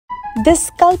The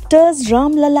Sculptor's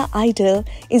Ram Lalla idol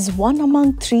is one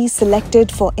among three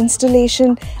selected for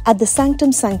installation at the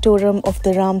Sanctum Sanctorum of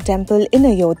the Ram temple in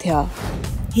Ayodhya.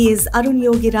 He is Arun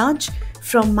Yogiraj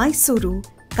from Mysuru,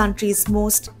 country's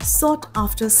most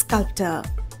sought-after sculptor.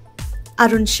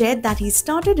 Arun shared that he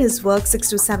started his work 6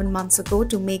 to 7 months ago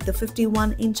to make the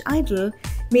 51-inch idol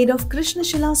made of Krishna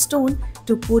Shila stone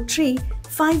to portray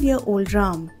 5-year-old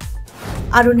Ram.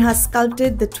 Arun has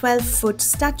sculpted the 12-foot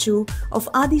statue of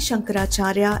Adi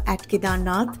Shankaracharya at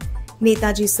Kedarnath,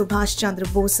 Netaji Subhash Chandra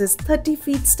Bose's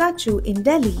 30-feet statue in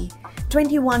Delhi,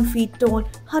 21-feet tall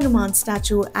Hanuman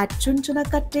statue at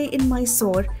Chunchunakatte in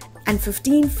Mysore, and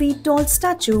 15-feet tall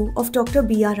statue of Dr.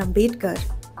 B.R. Ambedkar.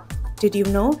 Did you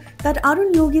know that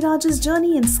Arun Yogiraj's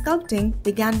journey in sculpting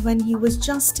began when he was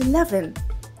just 11?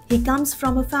 He comes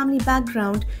from a family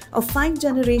background of 5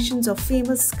 generations of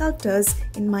famous sculptors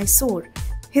in Mysore.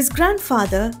 His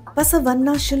grandfather,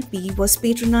 Basavanna Shilpi, was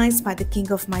patronized by the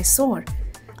king of Mysore.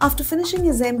 After finishing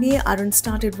his MBA, Arun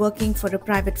started working for a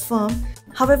private firm.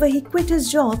 However, he quit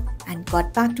his job and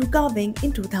got back to carving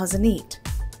in 2008.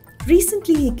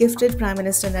 Recently, he gifted Prime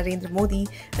Minister Narendra Modi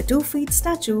a 2-feet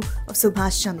statue of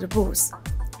Subhash Chandra Bose.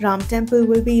 Ram Temple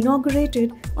will be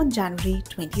inaugurated on January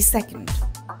 22nd.